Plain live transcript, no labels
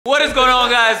What is going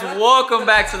on, guys? Welcome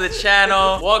back to the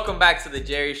channel. Welcome back to the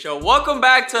Jerry Show. Welcome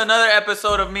back to another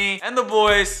episode of me and the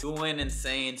boys doing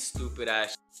insane, stupid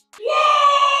ass.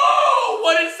 Whoa!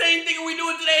 What insane thing are we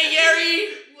doing today, Jerry?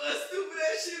 What stupid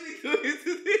ass shit we doing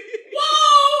today?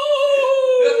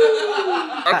 Whoa!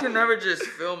 I can never just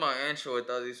film my intro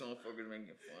without these motherfuckers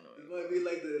making fun of it. This might be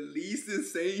like the least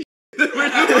insane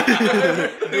Doing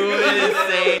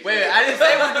insane. Wait, I didn't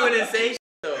say we're doing insane.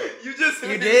 You just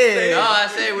You did. No, I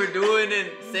say we're doing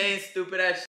insane, stupid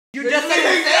ass shit. You just said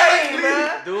insane,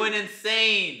 bro. Doing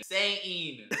insane.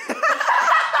 Sane.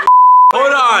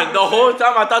 Hold on, the whole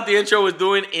time I thought the intro was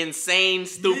doing insane,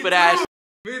 stupid ass.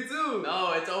 Me too.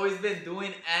 No, it's always been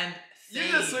doing and You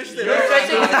sane. just switched it You're up.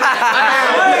 switching it up.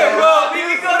 I swear, bro. We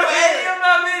can go to any of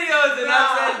my videos and I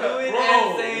said doing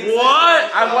and sane.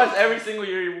 What? I've watched every single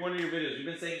one of your videos. You've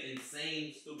been saying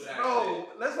insane, stupid ass. Bro,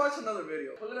 let's watch another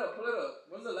video. Pull it up, pull it up.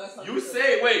 When's the last time You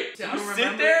say, wait, I you don't sit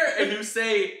remember. there and you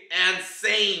say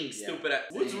insane, stupid ass.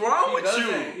 What's wrong with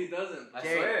you? He doesn't. I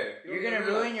Jerry, swear. You're gonna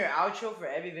ruin your outro for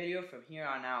every video from here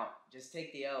on out. Just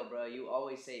take the L, bro. You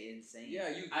always say insane. Yeah,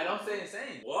 you. I don't say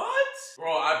insane. What?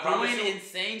 Bro, I promise Doing you.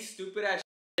 insane, stupid ass.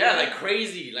 Yeah, like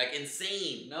crazy, like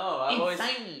insane. No, I've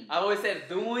always said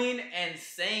doing and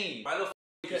sane. Why the f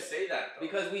did you say that? Though?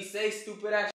 Because we say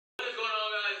stupid ass. What is going on,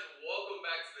 guys? Welcome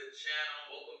back to the channel.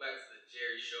 Welcome back to the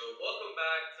Jerry Show. Welcome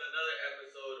back to another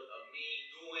episode of me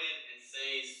doing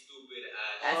insane, stupid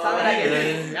ass. That sounded like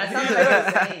that sounded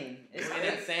like insane. It's Doing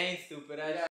insane, stupid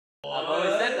ass. Oh, I've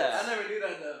always said I that. never knew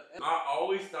that though. I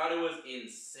always thought it was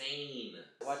insane.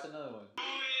 Watch another one.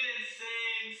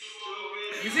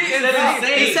 You He said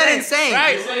insane. He said insane.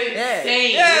 Right. Yeah.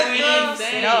 Insane. Yeah, Doing bro.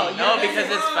 insane. No, No, you're because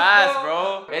it's wrong, fast,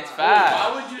 bro. bro. It's fast.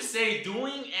 Why would you say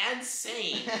doing and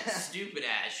saying stupid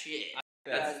ass shit?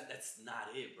 That's not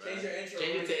it, bro. Change your intro.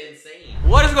 Change it to insane.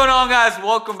 What is going on, guys?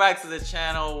 Welcome back to the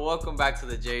channel. Welcome back to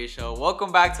the Jerry Show.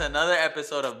 Welcome back to another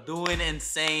episode of doing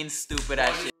insane, stupid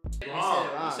ass shit. Wrong.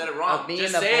 You said it wrong. Of being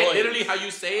Just the say voice. it literally how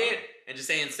you say it and just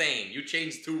say insane. You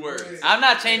changed 2 words. I'm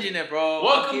not changing it, bro. I'm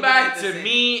Welcome keeping back it the to same.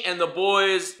 me and the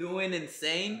boys Doing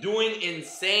insane. doing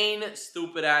insane,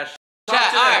 stupid ass shit.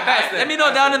 Chat, to all right, them, guys, ask let them, me know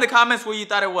ask down them. in the comments what you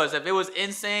thought it was. If it was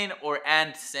insane or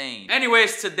and sane.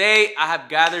 Anyways, today I have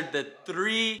gathered the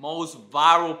 3 most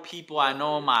viral people I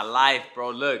know in my life,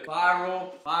 bro. Look.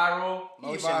 Viral.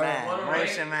 Motion Viral. man.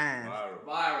 Motion man.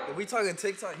 If we talking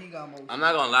TikTok, he got more. I'm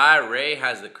not gonna lie, Ray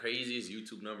has the craziest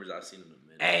YouTube numbers I've seen in a minute.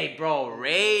 Hey, bro,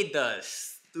 Ray does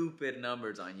stupid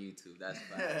numbers on YouTube. That's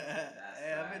fine.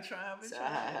 Hey, I've been trying.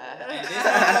 And this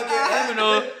motherfucker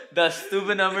Eminem does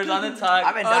stupid numbers on the talk.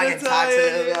 I've been On the dogging talks a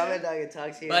little bit. time. I've been dogging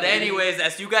talks here. But anyways,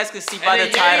 as you guys can see by the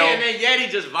And title, then Yeti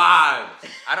just vibes.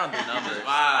 I don't do numbers. Vibes.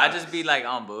 I just be like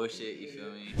on bullshit, you feel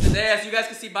me? Today, as you guys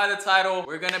can see by the title,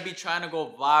 we're gonna be trying to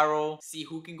go viral, see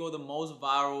who can go the most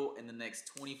viral in the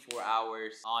next 24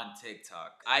 hours on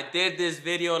TikTok. I did this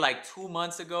video like 2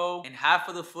 months ago, and half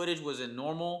of the footage was in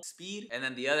normal speed, and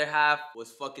then the other half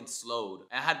was fucking slowed.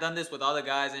 And I had done this with all the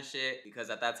guys and shit, because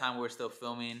at that time we were still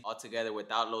filming all together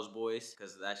without Los Boys,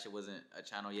 because that shit wasn't a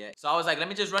channel yet. So I was like, let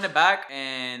me just run it back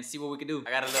and see what we can do.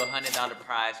 I got a little $100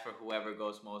 prize for whoever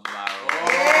goes most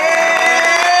viral.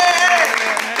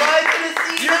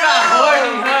 You got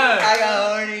horny, huh? I got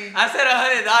horny. I said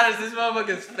 $100. This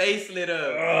motherfucker's face lit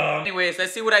up. Anyways,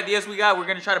 let's see what ideas we got. We're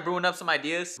gonna try to brew up some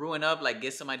ideas. Brewing up, like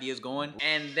get some ideas going.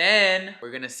 And then we're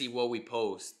gonna see what we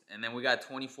post. And then we got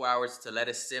 24 hours to let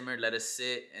it simmer, let it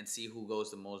sit, and see who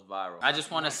goes the most viral. I just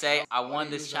wanna say I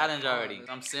won this challenge already.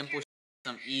 Some simple shit,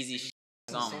 some easy shit,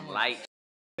 some light shit.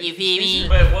 You feel me?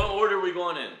 Wait, what order are we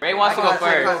going in? Ray wants to go I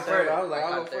first. was like,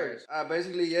 I'll go first.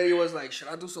 Basically, Yeti was like, should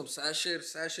I do some sad shit?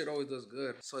 Sad shit always does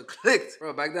good. So it clicked.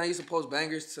 Bro, back then I used to post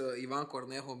bangers to Ivan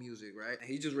Cornejo music, right? And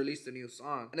he just released a new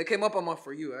song. And it came up on my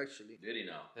For You, actually. Did he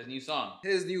know? His new song.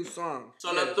 His new song.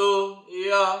 Solo Yes. tú y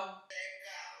yo.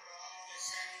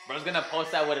 Bro's gonna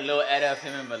post that with a little edit of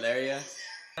him and Valeria.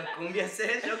 Cumbia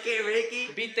says, okay, Ricky.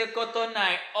 Beat the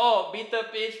cotonai, oh, beat the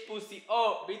bitch pussy,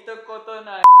 oh, beat the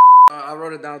cotonai. I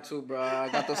wrote it down too, bro. I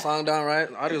got the song down, right?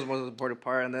 The audio was the important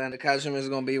part. And then the caption is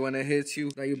going to be when it hits you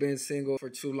that you've been single for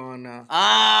too long now.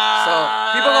 So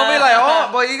people gonna be like, oh,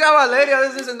 but you got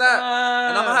Valeria, this and that.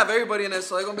 And I'm gonna have everybody in it,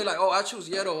 so they're gonna be like, oh, I choose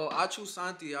Yeto, I choose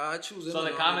Santi, I choose. So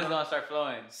the Eminem, comments you know? gonna start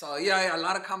flowing. So yeah, a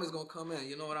lot of comments gonna come in.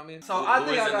 You know what I mean? So I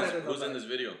think I got it. Who's in this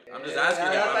video? I'm just Yeah, asking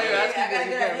yeah, you. I thought you were asking. I got a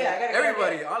good idea, I got a good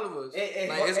Everybody, idea. all of us. It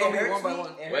Like it's gonna be hurts one by me.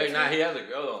 one. It hurts Wait, me. nah, he has a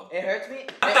girl though. It hurts me. It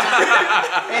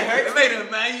It hurts me. made him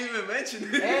mad. You even even mention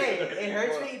it. Hey, it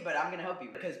hurts me, but I'm gonna help you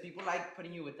because people like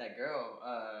putting you with that girl.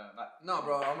 No,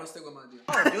 bro, I'm gonna stick with my idea.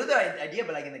 Oh, do the idea,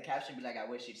 but like in the caption, be like, I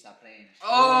wish she'd stop playing.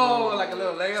 Oh, like a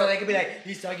little layup. So they could be like,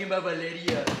 he's talking about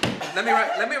Valeria. Let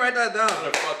me write that down.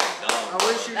 They're fucking dumb. I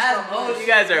wish you That's stop. motion. You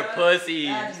guys are bro. pussies.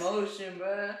 That's motion,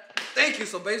 bro. Thank you.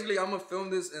 So basically, I'm gonna film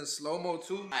this in slow mo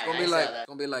too. It's gonna I be saw like, that.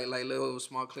 gonna be like little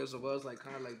small clips of us, like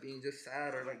kind of like being just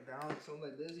sad or like down, something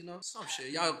like this, you know? Some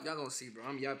shit. Y'all gonna see, bro.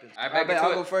 I'm yapping. I bet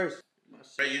I'll go first.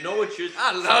 Bro, you know what you're.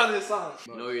 I love this song.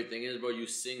 You know what your thing is, bro? You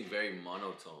sing very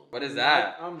monotone. What is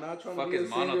that? I'm not trying Fuck to be a is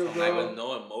singer, monotone, bro. Like with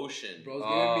no emotion. Bro's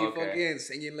Oh, giving me okay. fucking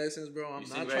singing lessons, bro. I'm You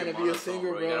sing not very trying to be a monotone, singer,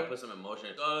 You gotta bro. put some emotion.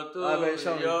 Alright,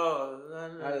 show me.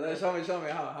 Alright, show me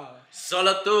how.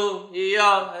 Solo tú y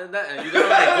yo. And you gotta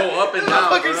like go up and down. I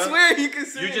fucking bro. swear you can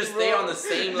sing. You just bro. stay on the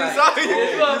same like. This how This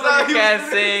how motherfucker he can't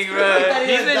was sing, bro.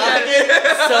 He's been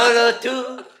Solo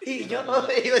tú y yo.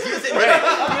 He was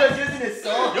using his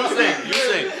soul. You sing.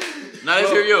 Now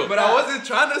let's hear you. But I wasn't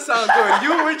trying to sound good.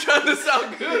 You were trying to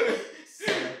sound good.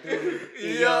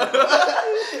 Yeah.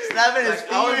 Snapping his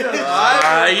fingers.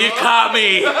 You caught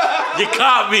me. You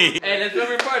caught me. Hey, let's film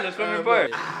your part. Let's film your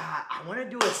part. I want to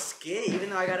do a skit, even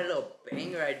though I got a little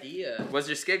banger idea. What's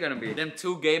your skit gonna be? Them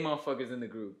two gay motherfuckers in the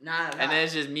group. Nah. And then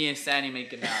it's just me and Sandy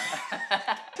making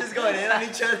out. just going in on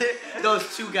each other.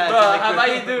 Those two guys. Bro, in the how about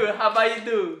group. you do? How about you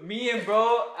do? Me and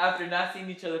bro after not seeing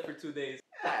each other for 2 days.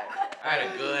 I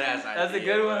had a good ass idea. That's a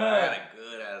good one, bro. huh? I had a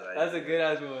good ass idea. That's a good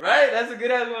ass one. Right? That's a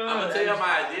good ass one. I'm gonna tell you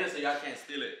my idea so y'all can't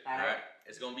steal it. Alright. Alright.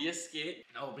 It's gonna be a skit.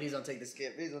 No, please don't take the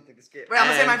skit. Please don't take the skit. Wait, I'm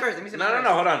gonna say mine first. Let me say mine first.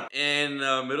 Hold on. In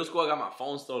middle school, I got my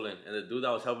phone stolen, and the dude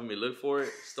that was helping me look for it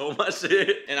stole my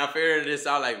shit. And I figured this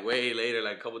out like way later,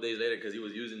 like a couple days later, because he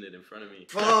was using it in front of me.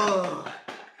 Oh.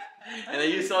 And then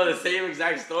you saw the same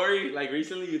exact story, like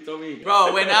recently. You told me,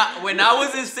 Bro, when I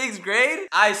was in 6th grade,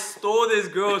 I stole this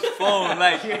girl's phone.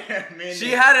 Like, she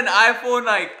had an iPhone,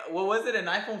 like, what was it? An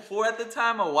iPhone 4 at the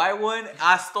time, a white one.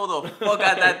 I stole the fuck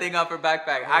out that thing off her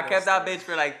backpack. I kept that bitch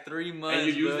for like 3 months. and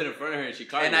you used bro. it in front of her, and she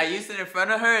caught And you. I used it in front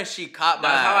of her, and she caught my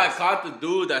That's how I ass. caught the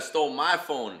dude that stole my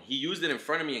phone. He used it in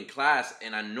front of me in class,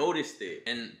 and I noticed it.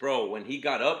 And bro, when he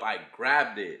got up, I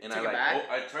grabbed it, and Took I it like, back?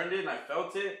 I turned it, and I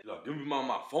felt it. He's like, give me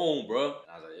my phone, bro. And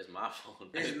I was like, it's my phone.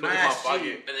 I It's just put it in my my pocket,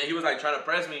 shit. and then he was like trying to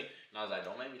press me, and I was like,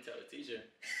 don't make me tell the teacher.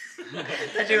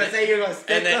 Thought you were gonna say you were gonna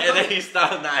stick And then he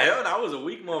stopped. Nah, hell, I was a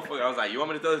weak motherfucker. I was like, you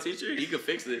want me to tell the teacher? He could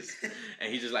fix this.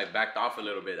 And he just like backed off a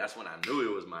little bit. That's when I knew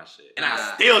it was my shit. And I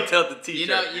Nah. still tell the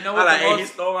teacher. You know I'm what like, the hey, he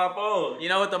most- stole my phone. You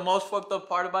know what the most fucked up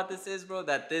part about this is, bro?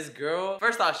 That this girl,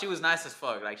 first off, she was nice as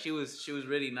fuck. Like, she was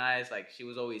really nice. Like, she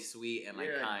was always sweet and like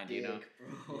You're a kind, you know? dick,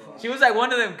 bro. She was like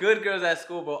one of them good girls at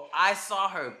school, bro. I saw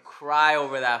her cry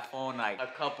over that phone like a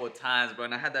couple times, bro,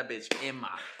 and I had that bitch in my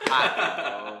pocket,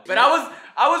 bro. But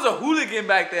I was a hooligan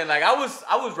back then. Like I was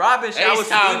robbing shit. I was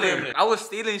H-Town stealing. criminal. I was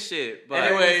stealing shit. But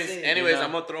Anyways, know?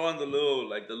 I'm gonna throw on the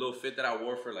little fit that I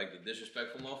wore for like the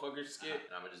disrespectful motherfucker skit.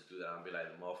 And I'm gonna just do that. I'm gonna be like,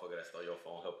 the motherfucker that stole your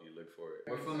phone, help you look for it.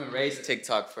 we're filming Ray's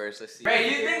TikTok first. Let's see. Ray,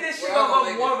 you think this shit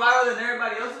gonna go more viral than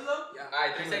everybody else's though? Yeah. All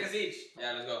right, 3 seconds each.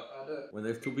 Yeah, let's go. I'll do it. When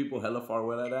there's two people hella far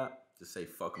away like that, just say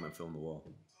fuck them and film the wall.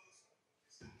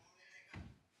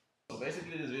 So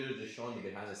basically, this video is just showing the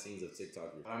behind the scenes of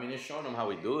TikTok. I mean, it's showing them how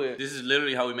we do it. This is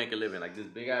literally how we make a living. Like this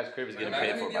big ass crib is getting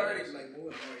paid for by this.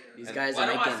 These And guys why are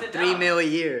don't I making sit 3 down? mil a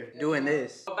year doing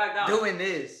this. Go back down. Doing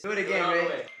this. Do it again, all the Ray.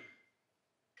 way.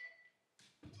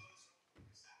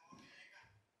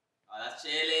 Oh, that's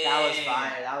chilly. That was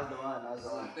fire. That was the one. That was the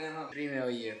one. 3 mil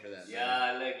a year for that.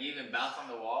 Yeah, look, you even bounce on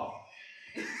the wall.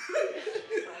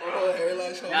 Oh,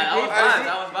 hairline show. Yeah, that was Alright, vibes,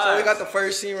 that was So we vibes. got the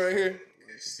first scene right here.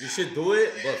 You should do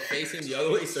it, but facing the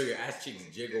other way so your ass cheeks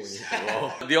jiggle when you hit the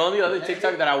wall. The only other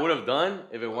TikTok that I would have done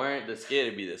if it weren't the skit,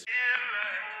 it'd be this.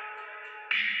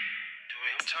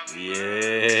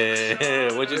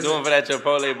 Yeah, what you doing for that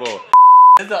Chipotle bowl?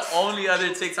 This is the only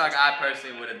other TikTok I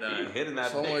personally would have He done. hitting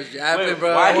that So thing. much jabbing, Wait,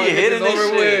 bro. why I wanna he get hitting this this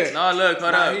over shit? with. No, look,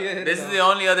 hold Nah, up. he hit it This is though. the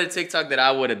only other TikTok that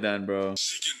I would have done, bro.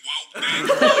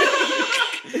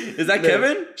 Is that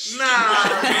Kevin? Nah.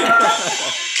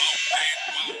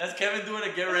 That's Kevin doing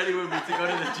a get ready with me to go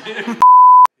to the gym.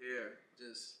 Here,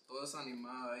 just throw this on your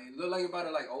mouth. You look like you're about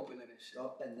to like open it and shit.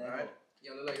 Alright?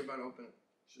 Yeah, look like you're about to open it.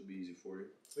 Should be easy for you.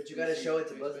 But you gotta show it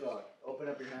to BuzzVlog. Open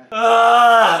up your mouth.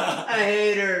 Ah! I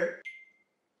hate her.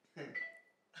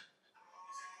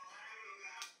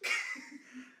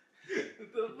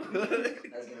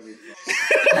 That's gonna be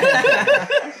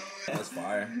fun. That's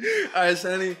fire. Alright,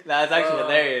 Sandy. That's actually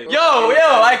hilarious. okay. Yo,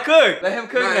 I cook. Let him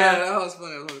cook, Nah, man. yeah, that was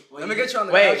funny. Let me get you on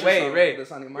the Wait, couch or wait, something. Ray.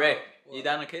 This on your mouth. Ray, What? you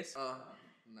down to kiss? Nah.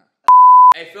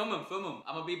 Hey, film him.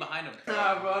 I'm gonna be behind him.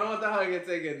 Nah, bro, I don't want that how to get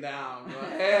taken down, bro.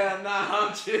 Hell nah,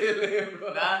 I'm chilling,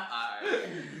 bro. Nah? Alright.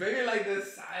 Maybe like the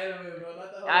side of it, bro.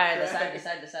 Not the whole Alright, the crack.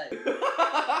 side.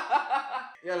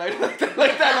 Yeah, like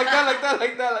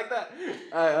that.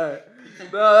 Alright.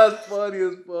 No, that's funny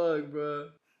as fuck, bro.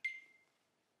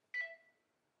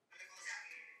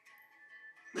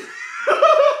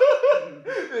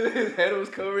 His head was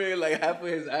covering like half of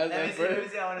his ass at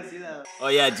first. I wanna see that. Oh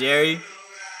yeah, Jerry.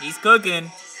 He's cooking.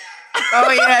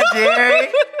 Oh yeah, Jerry.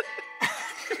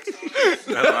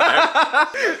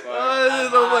 Oh, this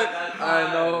is so funny.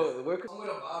 I know. Where's the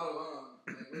bottle?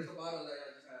 Where's the bottle that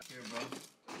I just had? Here, bro.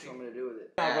 What you want me to do with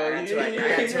it? Nah, bro, I got two you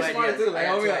ideas. smart too, like, I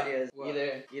got homie, two like, ideas. what?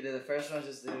 Either the first one's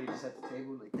just literally just at the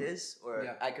table like this, or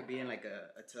Yeah. I could be in like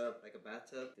a tub, like a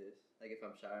bathtub. This, like if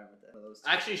I'm showering with that. Those two.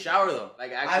 Actually shower though.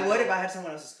 Like I actually. would if I had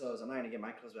someone else's clothes. I'm not gonna get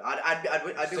my clothes, but I'd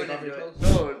do Take it. off your clothes?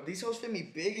 No, these hoes fit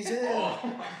me big as hell.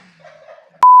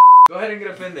 Go ahead and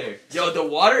get up in there. Yo, the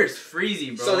water is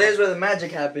freezing, bro. So there's where the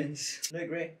magic happens. Look,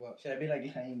 Ray. What? Should I be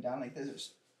like laying down like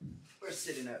this, or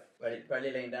sitting up?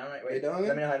 Probably laying down, right? Lay Wait, down?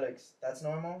 let me know how it looks. That's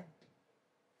normal.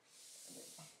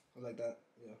 Like that.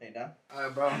 Yeah. Lay down.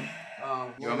 Alright, bro.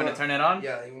 You want me to turn it on?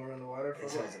 Yeah, you want to run the water for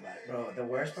This me? one's about it. Bro, the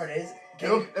worst part is,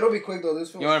 It'll be quick though.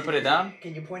 This film. You want to put it down?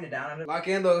 can you point it down? Lock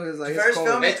in though, cause like First it's cold.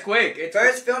 film it. It's quick. It's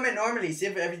First, film it normally. See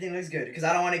if everything looks good. Because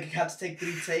I don't want to have to take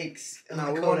 3 takes.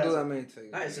 Nah, we won't do that many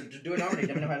takes. Alright, so do it normally.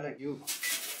 Let me know how it looks. You.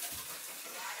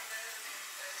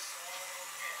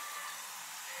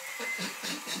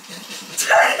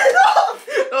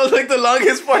 That was like the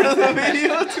longest part of the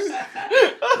video. Hold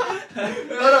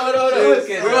on.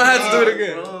 Okay, We're gonna have to do it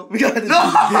again. We got this. No,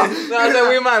 I said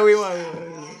we might.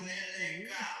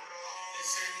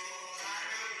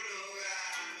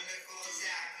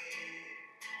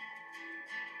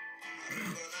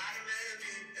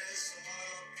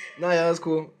 No, yeah, that's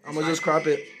cool. I'm gonna just crop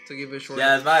it to give it short.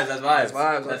 Yeah, that's vibes. Vibes.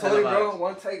 I That's told you, hella bro. vibes.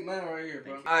 One take man right here,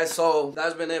 bro. Alright, so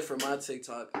that's been it for my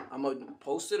TikTok. I'm gonna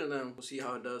post it and then we'll see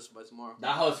how it does by tomorrow.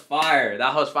 That house fire.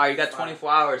 You got 24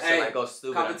 hours Hey, to like go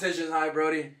stupid. Competition's high,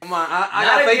 Brody. Come on, I Not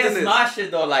got faith in against this. my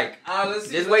shit though. Like, Let's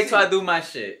see, just let's wait see. till I do my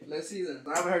shit. Let's see then.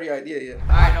 I haven't heard your idea yet.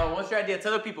 Alright, no. What's your idea?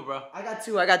 Tell the people, bro. I got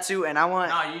two, and I want.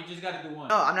 Nah, you just gotta do one.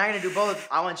 No, I'm not gonna do both.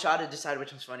 I want Shaw to decide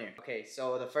which one's funnier. Okay,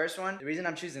 so the first one, the reason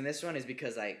I'm choosing this one is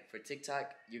because like for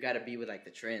TikTok, you gotta be with like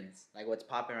the trends, like what's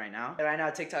popping right now. Right now,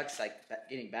 TikTok's like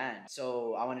getting banned.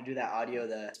 So I want to do that audio,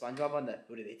 the SpongeBob on the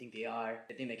who do they think they are?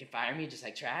 They think they can fire me, just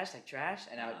like trash.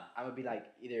 And I would be like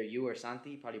either you or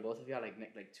Santi, probably both of y'all, like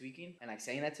tweaking and like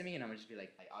saying that to me, and I'm gonna just be like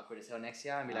awkward as hell next to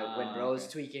y'all and be like when bro's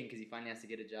okay. tweaking because he finally has to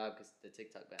get a job because the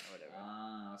TikTok ban or whatever.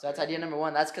 Okay. So that's idea number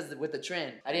one. That's because with the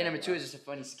trend. Idea number two is just a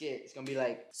funny skit. It's gonna be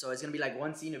like, so it's gonna be like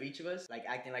one scene of each of us, like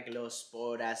acting like a little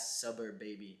spoiled ass suburb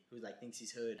baby who like thinks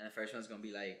he's hood. And the first one's gonna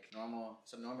be like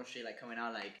some normal shit, like coming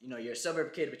out like, you know, you're a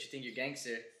suburb kid, but you think you're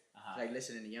gangster. Like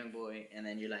listening to Young Boy, and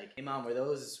then you're like, hey mom, were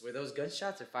those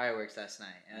gunshots or fireworks last night?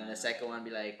 And then the second one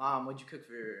be like, mom, what'd you cook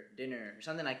for dinner or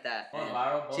something like that? Both And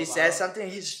viral, she both says viral. something,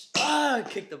 and he just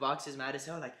kick the boxes mad as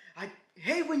hell, like I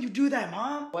hate when you do that,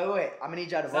 mom. Wait, I'm gonna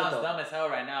need y'all to vote Sounds though. dumb as hell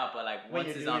right now, but like When once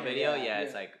you're it's doing on it, video, yeah.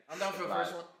 it's like. I'm down for the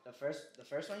first one. The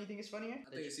first one you think is funnier? I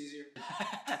think it's easier.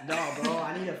 No, bro,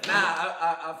 I need a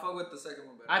I fuck with the second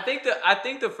one better. I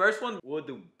think the first one will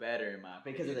do better in my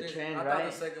opinion. because of the trend, I right?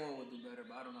 thought the second one would do better,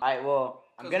 but I don't know. Alright, well,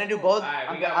 I'm gonna do Because- both.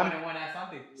 Alright, we got one and one at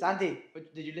something. Santi,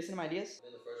 did you listen to my ideas? I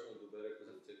think the first one will do better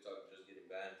because of TikTok just getting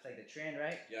banned. It's like the trend,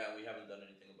 right? Yeah, we haven't done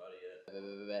anything about it yet.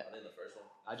 I think the first one.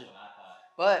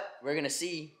 But we're gonna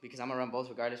see because I'm gonna run both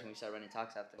regardless when we start running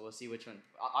talks after. We'll see which one.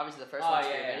 Obviously, the first Oh, one's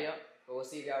for yeah, the yeah. video, but we'll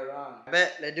see if y'all are wrong. I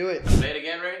bet. Let's do it. Play it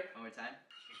again, Ray. One more time.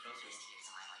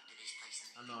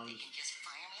 I know, I'm They just- can just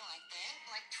fire me like that?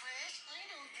 Like trash? I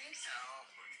don't think so.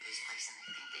 This place and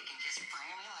they think they can just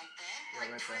fire me like that? Yeah, Like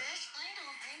right there. trash? I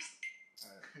don't think so.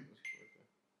 Alright, let's go right there.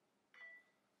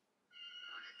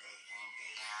 Who do they think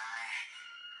they are?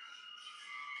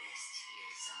 Best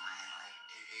years of my life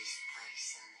to this place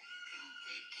and they think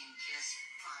they can just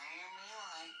fire me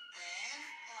like that?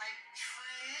 Like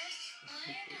trash?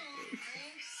 I don't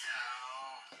think so.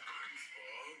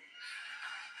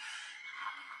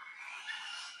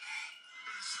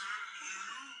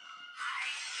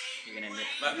 You're gonna miss.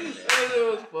 That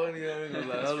was funny. I ain't gonna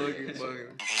lie. That was looking funny.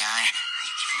 They are.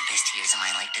 I've given the best years of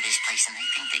my life to this place and they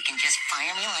think they can just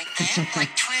fire me like that?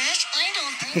 Like trash? I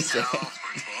don't think so.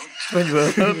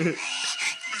 SpongeBob.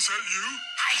 Is that you?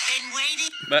 I've been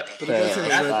waiting. But Put the pencil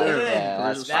That's right there.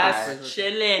 fire. Just That's fire.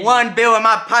 chilling. One bill in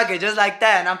my pocket, just like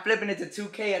that, and I'm flipping it to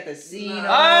 2K at the casino.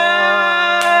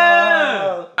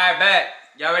 Alright, bet.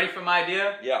 Y'all ready for my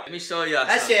idea? Yeah. Let me show y'all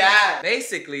That something. shit ass.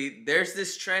 Basically, there's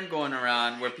this trend going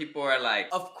around where people are like,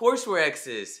 of course we're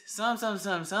exes. Some,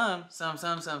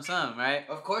 right?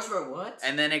 Of course we're what?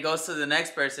 And then it goes to the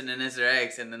next person and it's their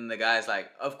ex, and then the guy's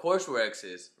like, of course we're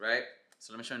exes, right?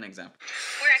 So let me show you an example.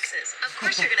 We're exes. Of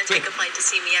course you're gonna take the flight to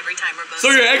see me every time we're both. So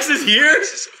your ex is here?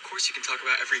 Of course you can talk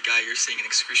about every guy you're seeing in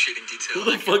excruciating detail.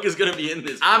 Who the fuck is gonna be in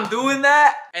this? I'm doing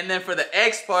that, and then for the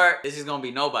ex part, this is gonna be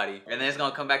nobody. And then it's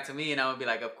gonna come back to me, and I'm gonna be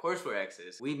like, of course we're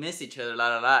exes. We miss each other, la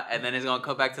la la. And then it's gonna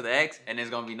come back to the ex, and it's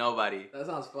gonna be nobody. That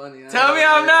sounds funny. Tell me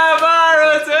I'm not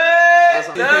viral, Tay!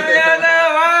 Tell me I'm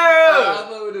not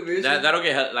viral! That'll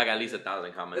get like at least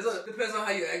 1,000 comments. It depends on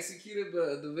how you execute it,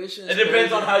 but the vision. It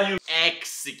depends on how you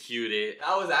execute it.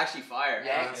 That was actually fire.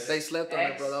 They slept on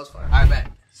it, bro. That was fire. Alright, bet.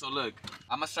 So look,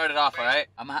 I'm gonna start it off, alright?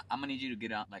 I'm gonna need you to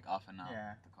get out, like off and on.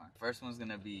 Yeah. The car. First one's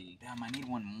gonna be, damn, I need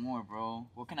one more, bro.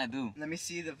 What can I do? Let me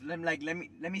see let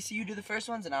me see you do the first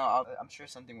ones, and I'm sure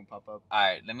something will pop up.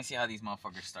 Alright, let me see how these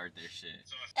motherfuckers start their shit.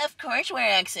 Of course we're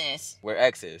exes. We're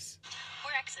exes.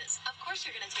 We're exes. Of course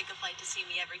you're gonna take the flight to see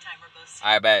me every time we're both.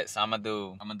 I bet. So I'm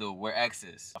gonna do we're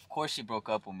exes. Of course she broke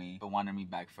up with me, but wanted me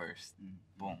back first.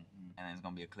 Boom. And then it's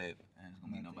gonna be a clip, and it's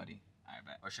gonna be nobody. I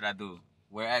bet. Or should I do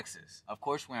we're exes? Of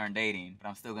course we aren't dating, but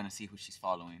I'm still gonna see who she's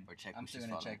following or check who she's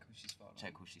following. check who she's following.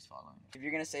 Check who she's following. If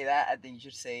you're gonna say that, I think you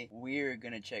should say we're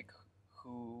gonna check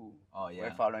who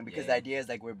we're following, because the idea is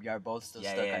like we are both still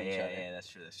stuck on each other. Yeah, that's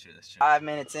true. 5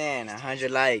 minutes in, 100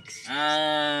 likes.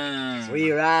 Ah.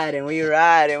 We riding.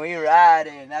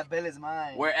 That bill is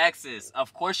mine. We're exes.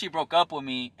 Of course she broke up with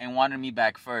me and wanted me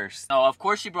back first. No, of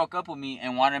course she broke up with me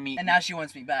and wanted me. And now she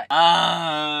wants me back.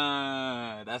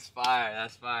 Ah, that's fire.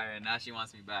 And now she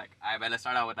wants me back. All right, but let's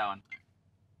start out with that one.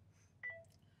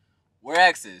 We're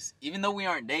exes. Even though we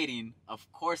aren't dating, of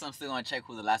course I'm still gonna check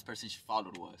who the last person she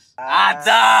followed was.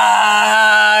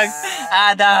 Dog.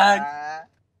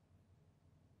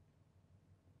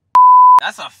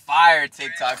 That's a fire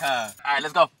TikTok, huh? All right,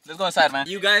 let's go. Let's go inside, man.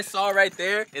 You guys saw right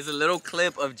there is a little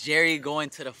clip of Jerry going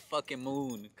to the fucking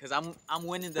moon. Cause I'm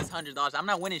winning this $100. I'm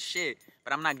not winning shit,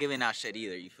 but I'm not giving out shit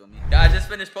either. You feel me? Yeah, I just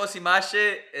finished posting my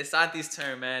shit. It's Santi's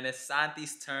turn, man. It's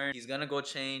Santi's turn. He's gonna go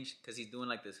change cause he's doing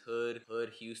like this hood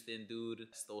Houston dude.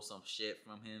 Stole some shit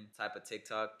from him type of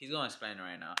TikTok. He's gonna explain it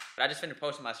right now. But I just finished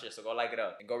posting my shit, so go like it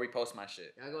up and go repost my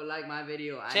shit. Y'all go like my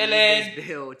video. I Chillin'. need this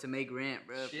bill to make rent,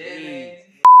 bro. Please.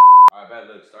 Alright, bad.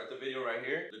 Look, start the video right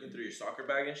here. Looking through your soccer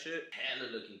bag and shit. Hella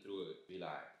looking through it. Be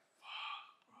like, fuck,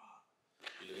 bro.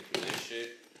 You looking through this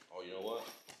shit. Oh, you know what?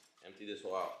 Empty this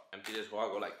hole out.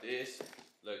 Go like this.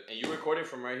 Look, and you record it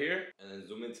from right here. And then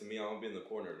zoom into me. I'm gonna be in the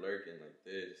corner lurking like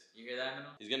this. You hear that,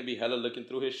 Hannah? He's gonna be hella looking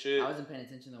through his shit. I wasn't paying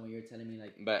attention though when you were telling me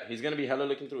like. But he's gonna be hella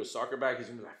looking through his soccer bag. He's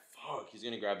gonna be like, fuck. He's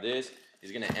gonna grab this.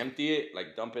 He's gonna empty it,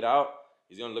 like dump it out.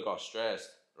 He's gonna look all stressed.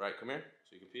 Right, come here.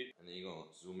 So you can peek. And then you're gonna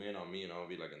zoom in on me and I'm gonna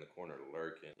be like in the corner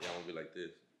lurking. Yeah, I'm gonna be like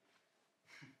this.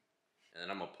 And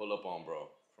then I'm gonna pull up on bro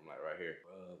from like right here.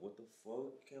 Bruh, what the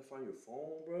fuck? You can't find your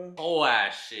phone, bro? Oh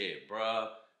ass shit, bruh.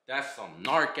 That's some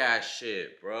narc ass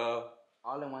shit, bruh.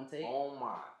 All in one take? Oh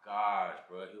my gosh,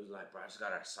 bro. He was like, bro, I just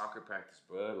got out of soccer practice,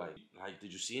 bro. Like,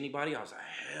 did you see anybody? I was like,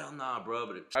 hell nah, bro.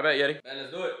 But I bet, Yeti. Man,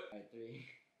 let's do it. Alright, 3,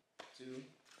 2.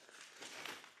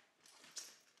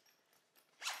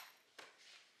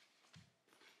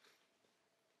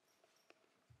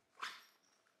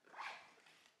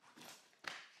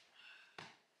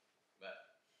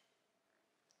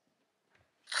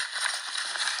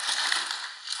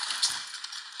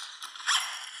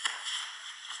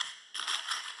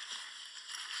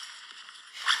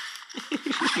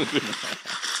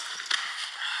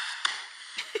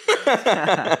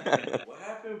 What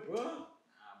happened, bro?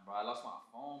 Bro, I lost my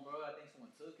phone, bro. I think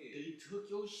someone took it. They took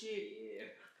your shit. Yeah.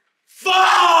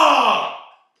 Fuck!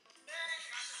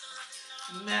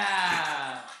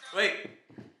 Nah. Wait.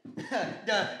 Bro,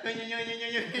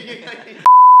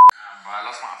 I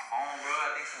lost my phone, bro. I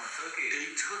think someone took it. They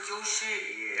took your shit.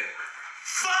 Yeah.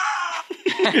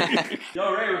 Yo,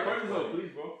 Ray, record this though,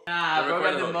 please, bro. Nah, bro,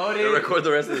 got demoted. Record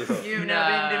the rest of this. You've Nah.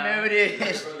 not been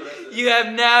demoted. You have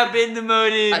now been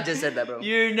demoted. I just said that, bro.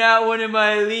 You're not one of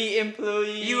my elite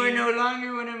employees. You are no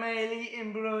longer one of my elite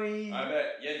employees. I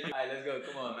bet. Yeah. Alright, let's go.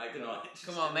 Come on, Maggie.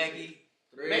 Come on, Maggie.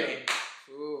 3, Make it.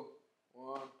 2,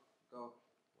 1, go.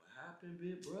 What happened,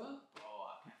 bit, bro? Oh,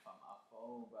 I can't find my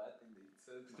phone, bro. I think they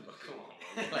took my Come on,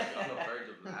 bro. You're like on the verge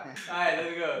of laughing. Alright,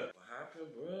 let's go. What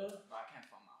happened, bro? Bro, I can't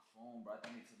find my phone, bro. I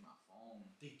think they took my phone.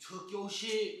 They took your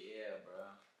shit. Yeah,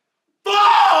 bro.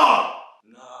 Fuck!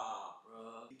 Nah,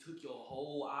 bro.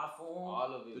 whole iPhone.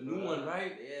 All of it. The bro. new one,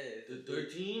 right? Yeah. The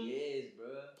 13? Yes, bro.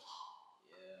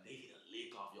 Yeah. They get a lick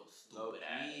off your Low stupid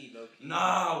ass. key, low key.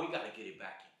 Nah, we gotta get it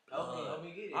back in blood. Help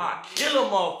me get it. I kill a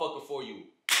motherfucker for you.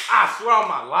 I swear on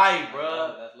my life,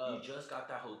 bro. That's love. You just got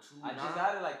that whole 2. I just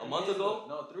got it like a 3 month days ago.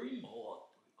 No, 3. Oh,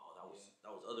 that was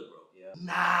other bro. Yeah.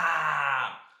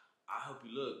 Nah. I hope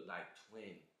you look like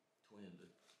twin.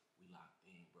 Look, we locked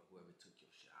in, bro. Whoever took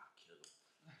your shit, I'll kill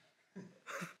him.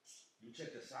 You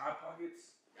check the side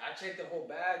pockets? I checked the whole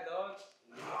bag, dog.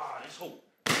 Nah, this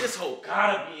whole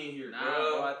gotta be in here, Nah,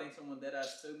 bro. I think someone dead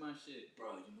ass took my shit.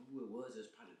 Bro, you know who it was? It's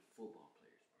probably the football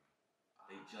players, bro.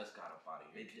 They just got up out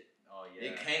of here. Oh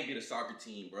yeah. It can't be the soccer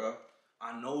team, bro.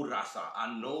 I know Raza. I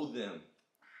know them.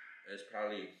 It's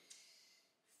probably.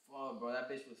 Fuck, bro. That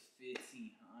bitch was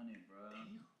 1,500, bro.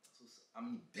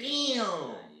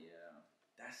 Damn. Yeah.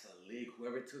 That's a lick.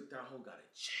 Whoever took that hoe got a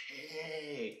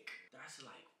check. That's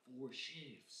like 4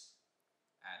 shifts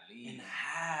At least. and a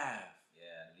half.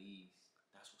 Yeah, at least.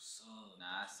 That's what's up.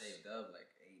 Nah, I saved up like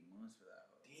 8 months for that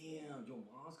hoe. Damn, your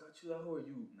mom's got you that hoe or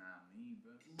you? Nah, me,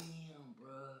 bro. Damn,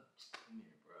 bro. Come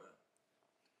here, bro.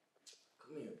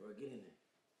 Come here, bro. Get in there.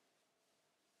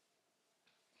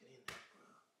 Get in there,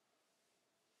 bro.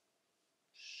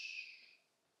 Shh.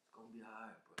 It's gonna be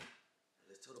alright, bro.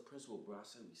 Let's tell the principal, bro. I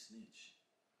said we snitch.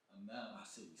 I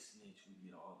said we snitch. We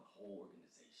get all the whole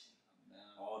organization.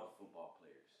 All the football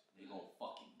players. They gonna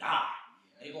fucking die.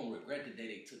 They gonna regret the day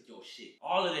they took your shit.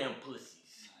 All of them pussies.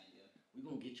 We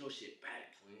gonna get your shit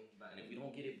back, twin. And if we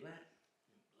don't get it back,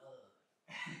 blood.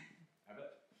 I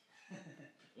bet.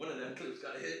 One of them clips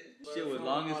got hit. Shit was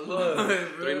long as Look,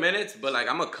 fuck. 3 minutes, but like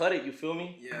I'm gonna cut it. You feel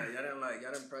me? Yeah, y'all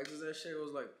didn't practice that shit. It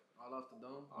was like all off the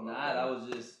dome. Nah, that was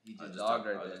just he I just was dogged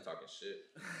right I was there. just talking shit.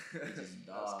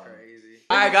 That's crazy.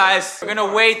 Alright guys, we're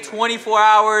gonna wait 24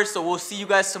 hours, so we'll see you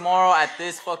guys tomorrow at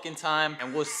this fucking time,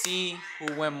 and we'll see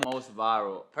who went most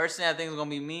viral. Personally, I think it's gonna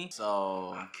be me,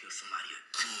 so... Kill somebody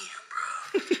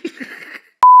again, bro.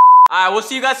 Alright, we'll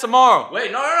see you guys tomorrow.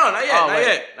 Wait, no, not yet, Oh, not wait.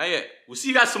 yet, not yet. We'll see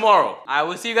you guys tomorrow. Alright,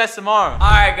 we'll see you guys tomorrow.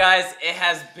 Alright guys, it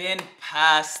has been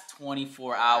past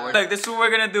 24 hours. Look, this is what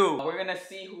we're gonna do. We're gonna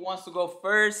see who wants to go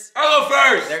first. I'll go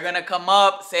first. They're gonna come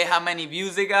up, say how many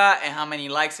views they got and how many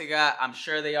likes they got. I'm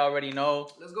sure they already know.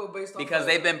 Let's go based off Because of-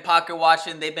 they've been pocket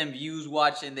watching, they've been views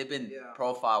watching, they've been Yeah.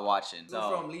 profile watching. Go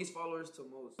So from least followers to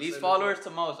most. least Say followers this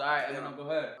to most. Alright, Yeah. Emino, go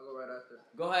ahead. I'll go right after.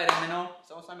 Go ahead, Emino.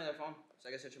 Someone send me their phone so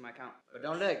I can search my account. But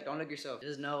don't look yourself.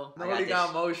 Just know. Nobody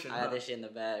got motion. I got huh? this shit in the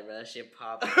bag, bro. That shit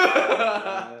popped.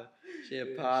 Shit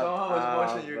Show popped. how much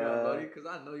off, motion you bro. got, buddy, because I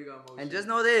know you got motion. And just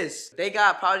know this, they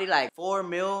got probably like 4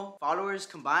 mil followers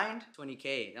combined, 20K.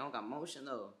 They don't got motion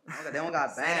though. They don't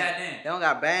got Say that bands. then. They don't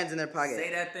got bands in their pocket.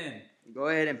 Say that then. Go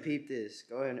ahead and peep this.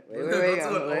 Go ahead. Wait. Go to an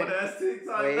I'm- old ass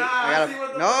TikTok. Wait, Nah, I see what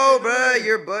gotta, the no, fuck bro, is.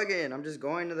 you're bugging. I'm just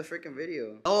going to the freaking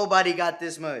video. Nobody got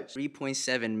this much.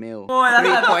 3.7 mil. Boy, that's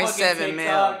not fucking 3.7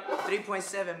 mil. TikTok.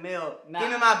 3.7 mil. Nah. Give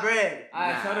me my bread.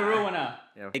 Alright, tell the real one now.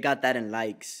 They got that in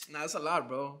likes. Nah, that's a lot,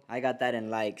 bro. I got that in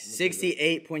likes.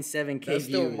 68.7K That's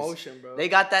still views. motion, bro. They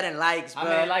got that in likes, bro. How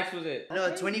many likes was it?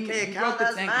 No, 20K You account. broke the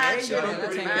That's 10K mad ratio. shit. You broke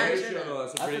That's the 10K mad ratio. shit.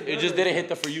 That's a It good just didn't hit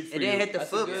the for you. It didn't hit the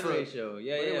That's a foot. good ratio.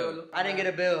 Yeah, Wait, yeah. wait, look. I didn't get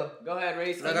a bill. Go ahead,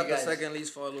 Race. I got the guys. second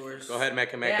least followers. Go ahead,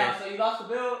 Mecca Damn, Mecca. so you lost the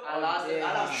bill? I lost it.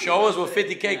 I lost it. Show us what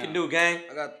 50K can do, gang.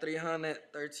 I got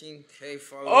 313K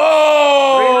followers.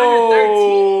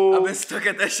 Oh! I've been stuck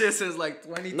at that shit since like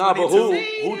 2022. Nah, but who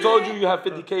told you you have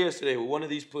 50K yesterday? One of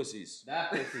these pussies. That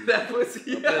pussy. That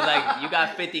pussy. It was like, you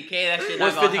got 50K, that shit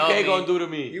What's not gonna 50K help gonna me. do to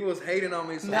He me? was hating on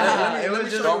me. So Nah, let it me was show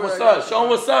just- you Show him what what's I got. up. Show him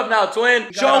what's up now,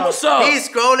 twin. Show him what's up. He's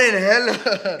scrolling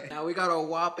hella. Now we got a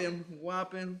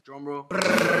whopping drum roll. I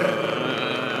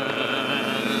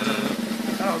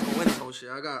thought I was gonna win this whole shit.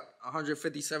 I got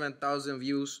 157,000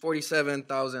 views,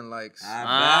 47,000 likes.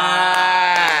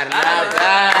 Ah, not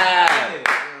bad.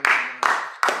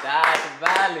 That's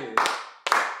valid.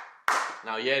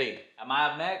 Now, Yeti. Am I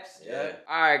up next? Yeah.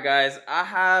 Alright guys, I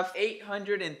have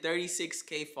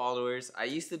 836K followers. I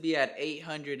used to be at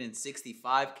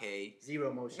 865K.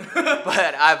 Zero motion.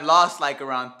 But I've lost like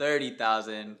around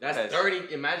 30,000. That's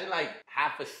 30. Imagine like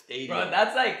half a stadium. Bro,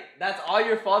 that's all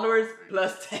your followers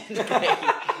plus 10K.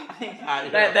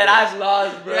 that I've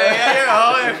lost, bro. Wait.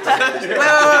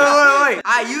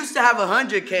 I used to have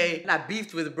 100K and I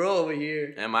beefed with bro over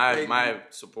here. And my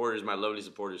supporters, my lovely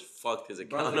supporters, fucked his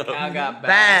account up. I got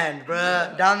banned. Banned,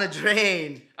 bruh. Down the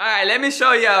drain. Alright, let me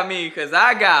show y'all me, cause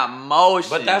I got motion.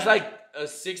 But that's like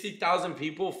 60,000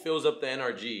 people fills up the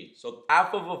NRG. So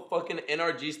half of a fucking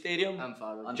NRG stadium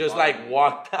Unfollowed. just like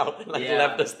walked out and like Yeah.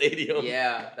 left the stadium.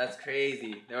 Yeah, that's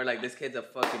crazy. They were like, this kid's a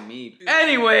fucking me.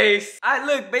 Anyways, I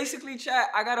look, basically, chat,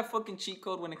 I got a fucking cheat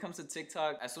code when it comes to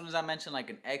TikTok. As soon as I mention like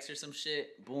an X or some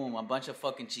shit, boom, a bunch of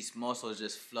fucking chismosos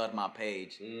just flood my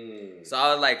page. So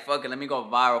I was like, fuck it, let me go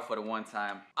viral for the one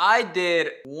time. I did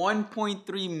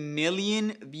 1.3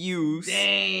 million views.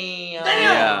 Damn.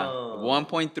 Yeah,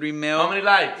 1.3 mil. How many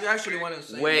likes? You actually went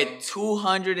insane. With bro.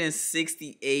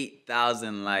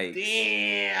 268,000 likes.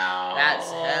 Damn. That's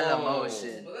hella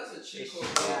motion. But that's a cheat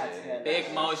code.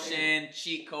 Big motion,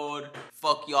 cheat code.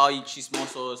 Fuck y'all, you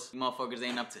chismosos. You motherfuckers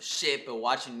ain't up to shit, but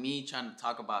watching me trying to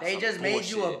talk about They some just made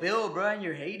you a bullshit. bill, bro, and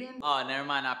you're hating? Oh, never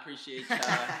mind. I appreciate y'all.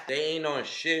 They ain't on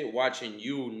shit watching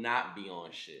you not be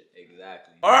on shit.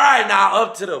 Exactly. All right, now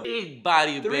up to the big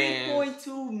body band.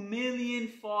 3.2 million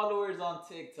followers on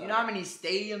TikTok. You know how many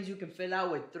stadiums you can fill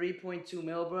out with 3.2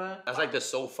 mil, bro? That's like the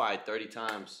SoFi 30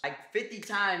 times. Like 50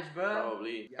 times, bro.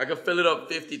 Probably. I could fill it up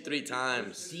 53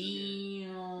 times.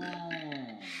 Damn.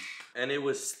 And it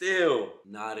was still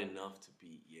not enough to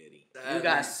beat Yeti. You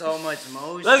got so much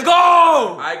motion. Let's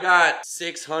go! I got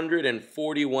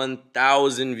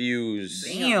 641,000 views.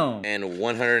 Damn. And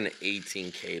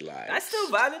 118K likes. That's still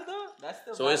valid though. That's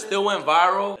still So valid. it still went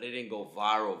viral, but it didn't go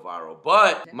viral.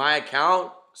 But my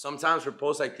account, sometimes for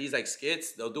posts like these, like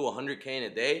skits, they'll do 100K in a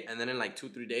day, and then in like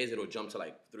 2-3 days, it'll jump to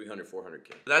like 300,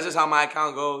 400K. That's just how my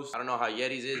account goes. I don't know how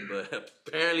Yeti's is, but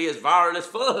apparently it's viral as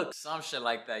fuck. Some shit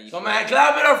like that. You So feel man, me?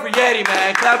 clap it up for Yeti,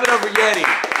 man. Clap it up for Yeti.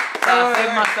 So I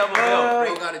saved myself a bill.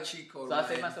 Bro got a cheat code. So I man.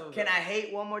 saved myself a bill. Can I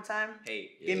hate one more time? Hey.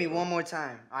 Give me one more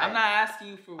time. All I'm right. not asking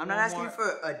you for I'm one not asking more. you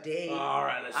for a day. All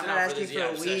right, let's I'm sit not down asking this you for a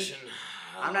yap week. session.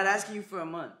 I'm not asking you for a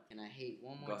month. Can I hate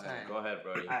one more Go time? ahead,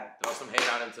 Brody. Alright. Throw some hate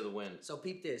out into the wind. So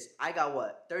peep this. I got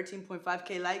what?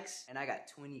 13.5K likes and I got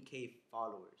 20K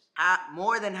followers.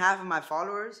 More than half of my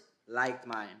followers liked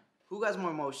mine. Who got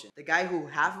more motion? The guy who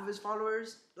half of his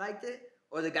followers liked it?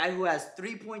 Or the guy who has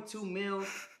 3.2 mil,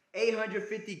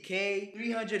 850K,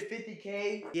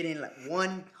 350K, getting like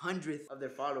 1/100th of their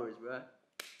followers, bro?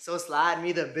 So slide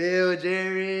me the bill,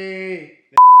 Jerry.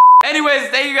 Anyways,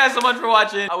 thank you guys so much for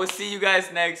watching. I will see you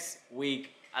guys next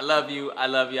week. I love you, I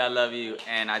love you, I love you,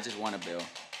 and I just want a bill.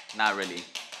 Not really.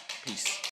 Peace.